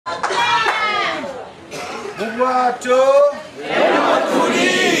Mubwato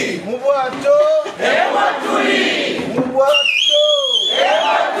Ematuli. Mubwato Ematuli. Mubwato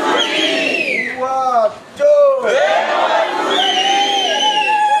Ematuli. Mubwato.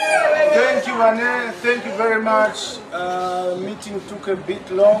 Thank you, Anne. Thank you very much. Meeting took a bit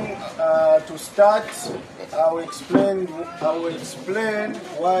long to start. I will explain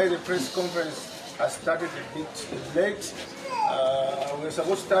why the press conference has started a bit late. We were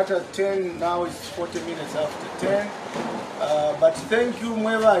supposed to start at 10, now it's 40 minutes after 10. But thank you,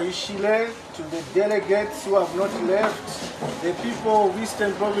 Mweva Ishile, to the delegates who have not left. The people of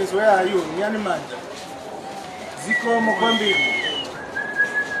Eastern Province, where are you? Nyanimanda. Ziko Mokwambiri.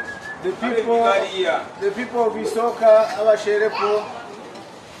 The people of Isoka, Abasherepo,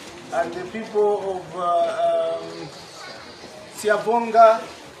 and the people of Siavonga,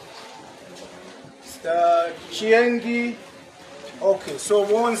 Chiengi. Okay, so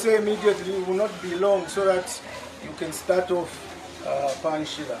we won't say immediately, it will not be long so that you can start off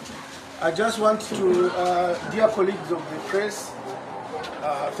Panshila. I just want to, dear colleagues of the press,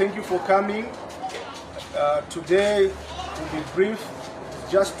 thank you for coming. Today will be brief,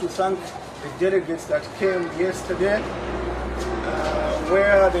 just to thank the delegates that came yesterday,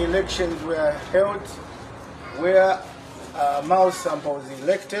 where the elections were held, where Miles Sampa was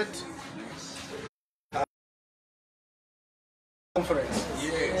elected. Conference.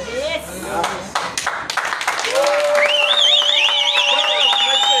 Yes.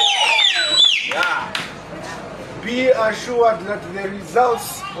 Be assured that the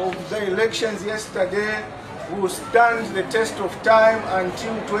results of the elections yesterday will stand the test of time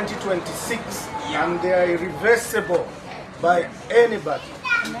until 2026, and they are irreversible by anybody.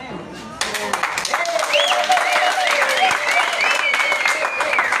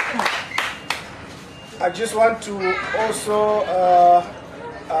 I just want to also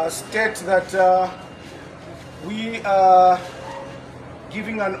state that we are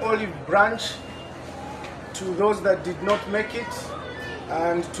giving an olive branch to those that did not make it,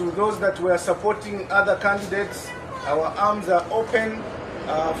 and to those that were supporting other candidates. Our arms are open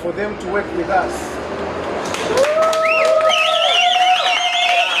for them to work with us.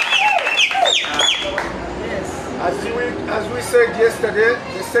 As we said yesterday,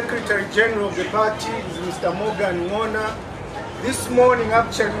 the Secretary General of the party is Mr. Morgan Ngona. This morning,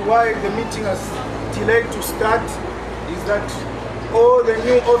 actually, why the meeting has delayed to start is that all the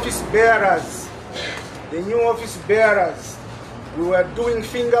new office bearers, we were doing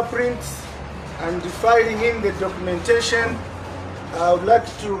fingerprints and filing in the documentation. I would like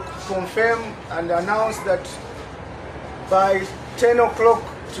to confirm and announce that by 10 o'clock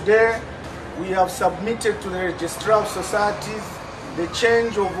today, we have submitted to the Registrar of Societies the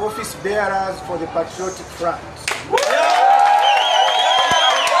change of office bearers for the Patriotic Front.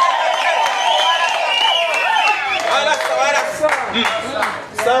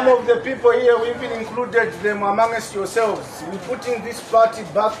 Some of the people here, we even included them amongst yourselves. We're putting this party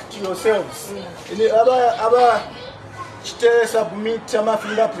back to yourselves. Submit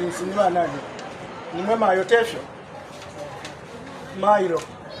fingerprints in Mairo.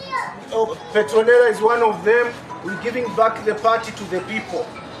 Petronella is one of them. We're giving back the party to the people.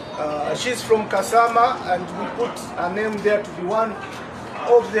 She's from Kasama, and we put her name there to be one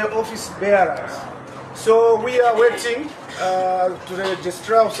of the office bearers. So we are waiting to the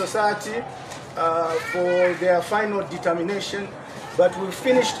Registrar of Society for their final determination, but we've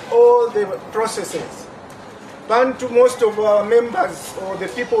finished all the processes. And to most of our members or the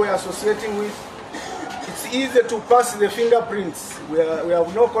people we are associating with, it's easy to pass the fingerprints. We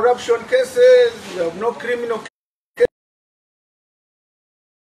have no corruption cases, we have no criminal cases.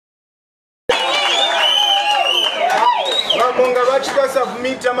 Monga bachika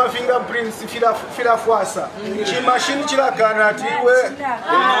submit ama fingerprints fila fuasa. Chi machine chila kanati we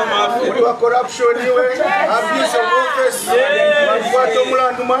wa corruption iwe abuse of office. Wato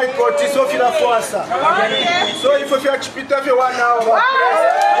mulandu mai court so fila fuasa. So ifo fya chipita fya 1 hour.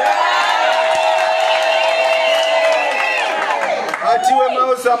 Atiwe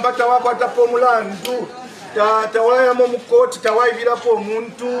Miles Sampa tawakwata po mulandu. Tawaya mo mukoti, tawai vila po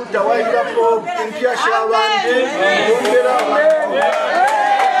muntu, tawai vila po impia shabandi,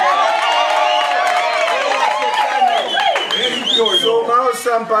 So Miles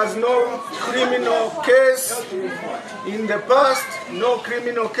Sampa has no criminal case in the past, no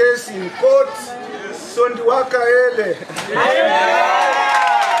criminal case in court, so ndiwaka ele.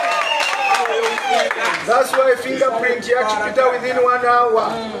 That's why fingerprint yakipita within 1 hour,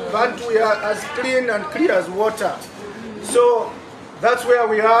 but we are as clean and clear as water. So that's where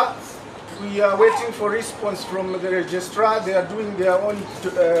we are. We are waiting for response from the registrar. They are doing their own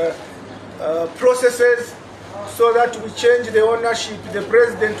processes. so that we change the ownership. The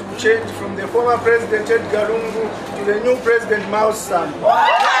president will change from the former president Edgar Lungu to the new president Miles Sampa.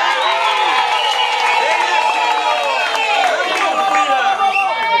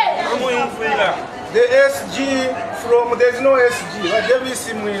 The SG from, there's no SG, but Davis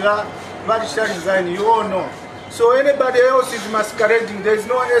Simwila, Registrar resign, you all know. So anybody else is masquerading, there's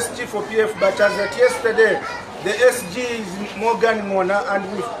no SG for PF, but as at yesterday, the SG is Morgan Mona, and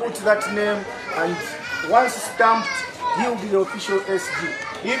we've put that name, and once stamped, he'll be the official SG.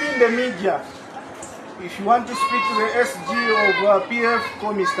 Even the media, if you want to speak to the SG of PF,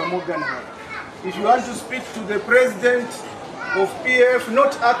 call Mr. Morgan Mona. If you want to speak to the president of PF,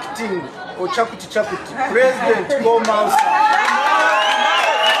 not acting, or Chaputi, President call Miles Sampa.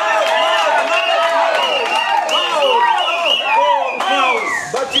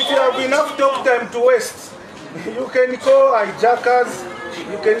 But if you have enough talk time to waste, you can call hijackers,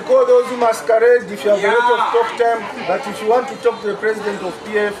 you can call those who masquerade if you have a lot of talk time, but if you want to talk to the president of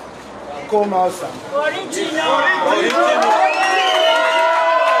PF, call Miles Sampa.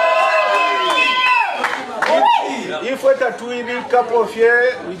 If we're a two-week couple of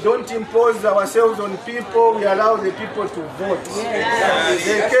years, we don't impose ourselves on people, we allow the people to vote.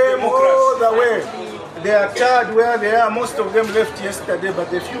 They came all the way. They are tired where they are. Most of them left yesterday,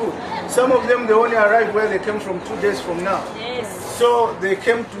 but a few. Some of them, they only arrived where they came from 2 days from now. So they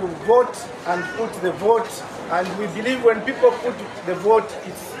came to vote and put the vote. And we believe when people put the vote,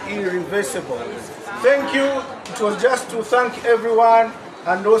 it's irreversible. Thank you. It was just to thank everyone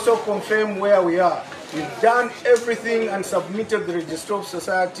and also confirm where we are. We've done everything and submitted the Registrar of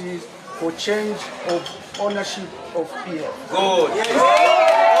Societies for change of ownership of PF. Good.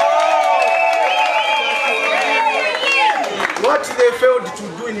 What they failed to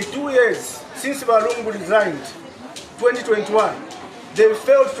do in 2 years since Balungu resigned, 2021, they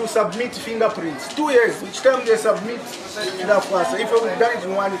failed to submit fingerprints. 2 years, each time they submit the first. If we've done it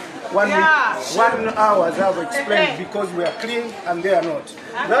in one week, 1 hour, as I've explained, because we are clean and they are not.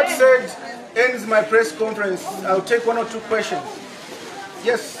 That said, ends my press conference. I'll take 1 or 2 questions.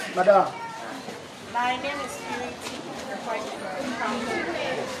 Yes, madam. My name is Purity.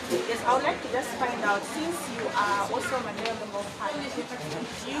 Yes, I would like to just find out, since you are also a member of party,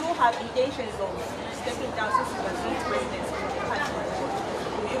 do you have intentions of stepping down since you are the president of the party?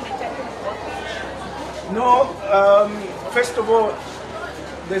 Will you maintain your position? No, first of all,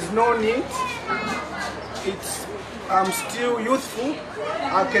 there's no need. I'm still youthful.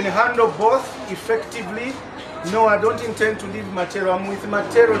 I can handle both effectively. No, I don't intend to leave Matero. I'm with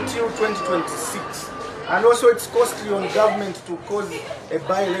Matero till 2026. And also it's costly on government to cause a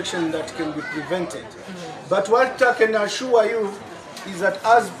by-election that can be prevented. But what I can assure you is that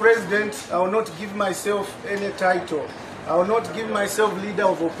as president, I will not give myself any title. I will not give myself leader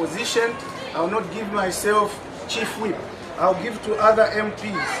of opposition. I will not give myself chief whip. I'll give to other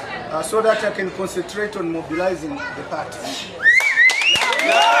MPs so that I can concentrate on mobilizing the party.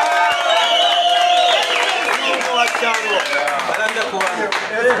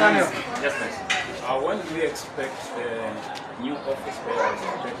 Yes, nice. When do we expect the new office bearers to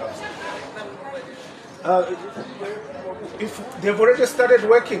take up? If they've already started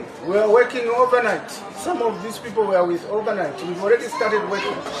working, we are working overnight. Some of these people were with overnight. We've already started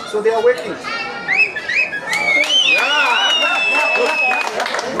working, so they are working.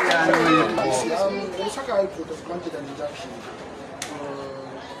 Osaka High Court has granted an injunction.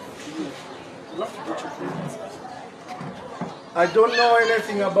 You have to get your feelings. I don't know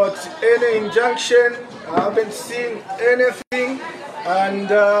anything about any injunction. I haven't seen anything,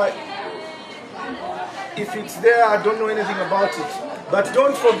 and if it's there, I don't know anything about it. But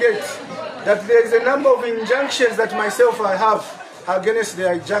don't forget that there is a number of injunctions that myself I have against the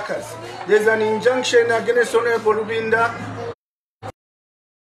hijackers. There's an injunction against Honorable Rubinda,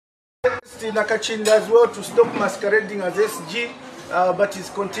 Nakachinda as well, to stop masquerading as SG, but it's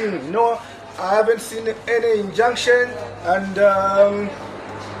continuing. No, I haven't seen any injunction, and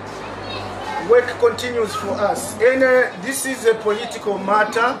work continues for us. This is a political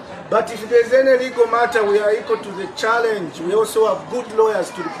matter, but if there's any legal matter, we are equal to the challenge. We also have good lawyers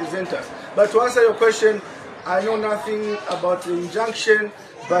to represent us. But to answer your question, I know nothing about the injunction,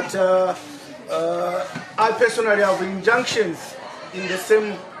 but I personally have injunctions in the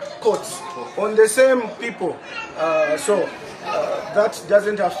same courts, on the same people. So that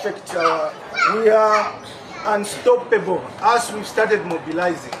doesn't affect, we are unstoppable as we've started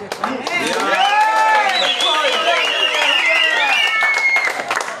mobilizing.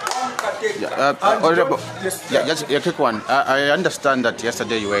 Honorable, Yes, just a quick one. I understand that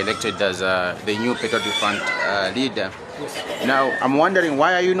yesterday you were elected as the new Patriotic Front leader. Yes. Now, I'm wondering,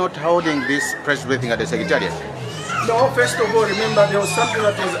 why are you not holding this press briefing at the Secretariat? No, first of all, remember there was something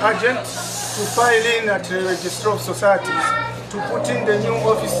that was urgent to file in at the Registrar of Societies, to put in the new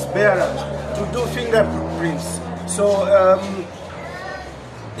office bearer, to do fingerprints. So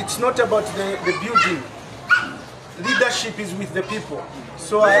it's not about the building. Leadership is with the people.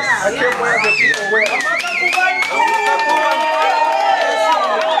 So I came where the people were.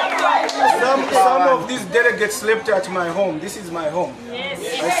 Some of these delegates slept at my home. This is my home.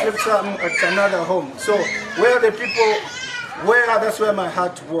 I slept at another home. So where the people were, that's where my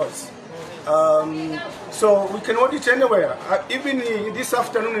heart was. So we can audit anywhere. Even this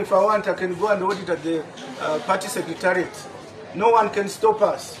afternoon, if I want, I can go and audit at the party secretariat. No one can stop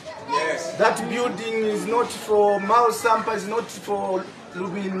us. Yes. That building is not for Miles Sampa, it's not for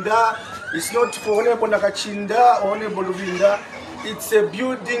Lubinda, it's not for Honorable Nakachinda or Honorable Lubinda. It's a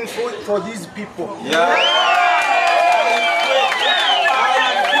building for these people. Yeah.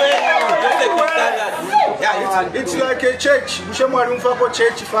 It's like a church.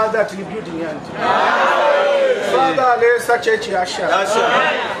 Church father at the building. Father, let's a church.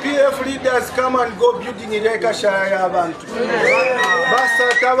 PF leaders come and go building in Rekashaya Bantu. Basta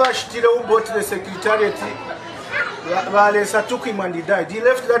Tabash Tilo got the secretariat. Valesa took him and he died. He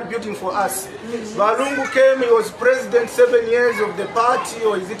left that building for us. Valungu came, he was president 7 years of the party,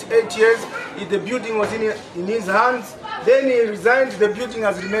 or is it 8 years? The building was in his hands. Then he resigned, the building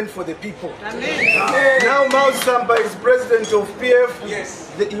has remained for the people. Amen. Now Miles Sampa is president of PF. Yes.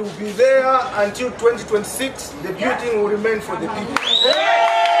 He will be there until 2026. The building will remain for the people.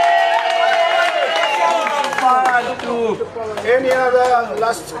 Any other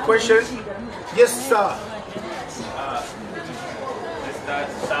last question? Yes, sir. Mr.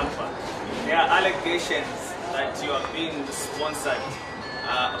 Sampa, there are allegations that you are being sponsored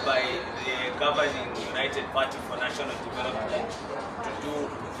by the governing United Party for National Development to do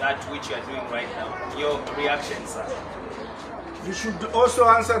that which you are doing right now. Your reaction, sir? You should also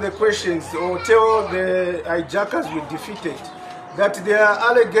answer the questions or tell the hijackers we defeated that there are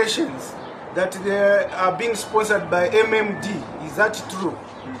allegations that they are being sponsored by MMD. Is that true?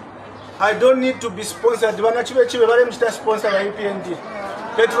 I don't need to be sponsored. Sponsored by UPND.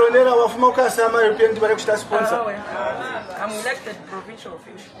 Petronella Wafumoka Sama UPND sponsor. I'm elected provincial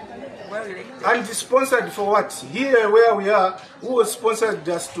official. Well elected. And sponsored for what? Here where we are, who was sponsored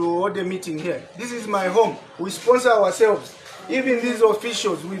us to hold the meeting here? This is my home. We sponsor ourselves. Even these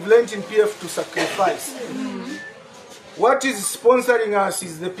officials, we've learned in PF to sacrifice. What is sponsoring us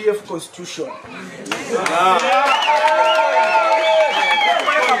is the PF Constitution.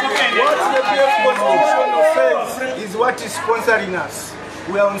 What the PF Constitution says is what is sponsoring us.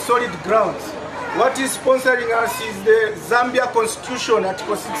 We are on solid grounds. What is sponsoring us is the Zambia Constitution,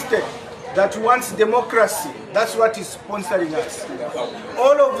 Article 60, that wants democracy. That's what is sponsoring us.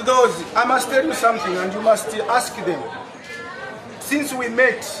 All of those, I must tell you something, and you must ask them. Since we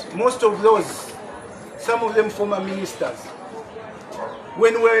met, most of those, some of them former ministers,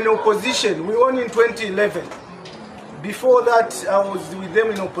 when we were in opposition, we won in 2011. Before that, I was with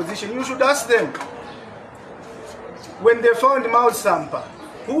them in opposition. You should ask them. When they found Miles Sampa,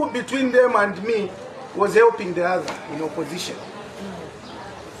 who between them and me was helping the other in opposition.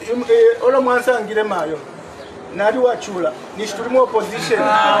 Opposition.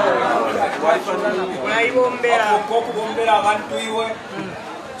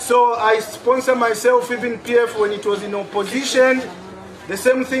 So I sponsor myself, even PF, when it was in opposition. The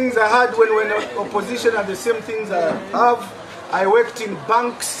same things I had when we were in opposition are the same things I have. I worked in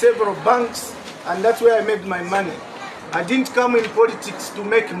banks, several banks, and that's where I made my money. I didn't come in politics to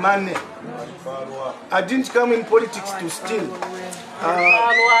make money. I didn't come in politics to steal.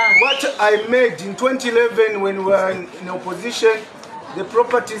 What I made in 2011 when we were in opposition, the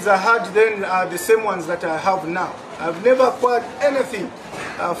properties I had then are the same ones that I have now. I've never acquired anything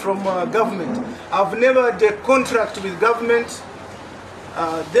from government. I've never had a contract with government.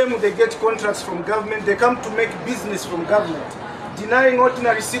 They get contracts from government. They come to make business from government, denying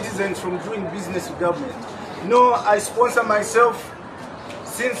ordinary citizens from doing business with government. No, I sponsor myself.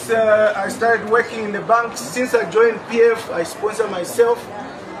 Since I started working in the banks, since I joined PF, I sponsor myself.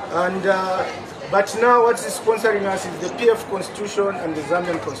 And but now what is sponsoring us is the PF Constitution and the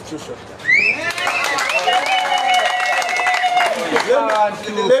Zambian Constitution.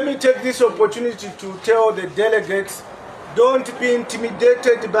 Let me take this opportunity to tell the delegates, don't be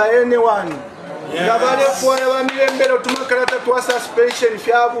intimidated by anyone.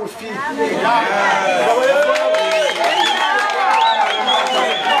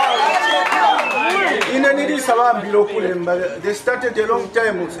 They started a long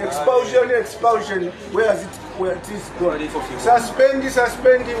time. Expulsion, where is it gone? Suspend,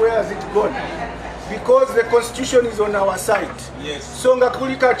 where has it gone? Because the constitution is on our side. Yes. So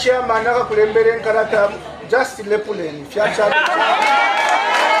ngakulika chairman nakakulembere nkalata just lepuleni fyacha.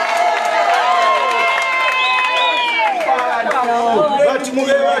 But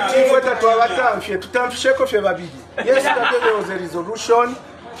mugewa tifota twabatamfye tutamfisheko fye babiri. Yesterday there was a resolution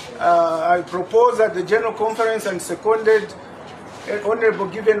I proposed at the General Conference and seconded. Honorable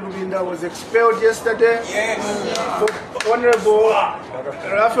Given Rubinda was expelled yesterday. Yes. Honorable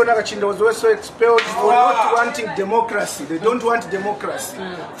Rafael Nakachinda was also expelled for not wanting democracy. They don't want democracy.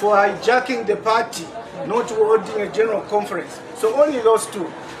 For hijacking the party, not holding a general conference. So only those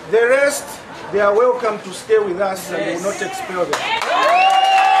two. The rest, they are welcome to stay with us and we will not expel them.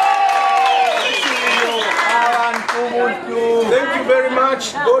 Thank you very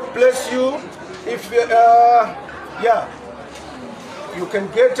much. God bless you. If yeah. You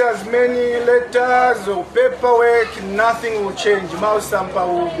can get as many letters or paperwork, nothing will change. Miles Sampa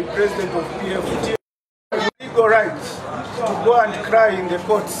will be president of PFT. Legal rights to go and cry in the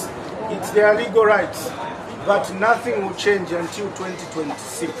courts. It's their legal rights. But nothing will change until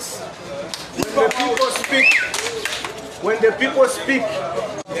 2026. When the people speak,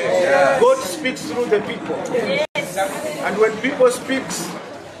 God speaks through the people. And when people speak,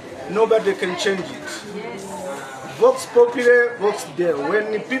 nobody can change it. Vox populi, vox Deo.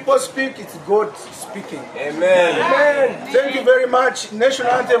 When people speak, it's God speaking. Amen. Amen. Thank you very much.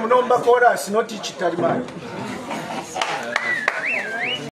 National anthem number chorus, not each Tarimai.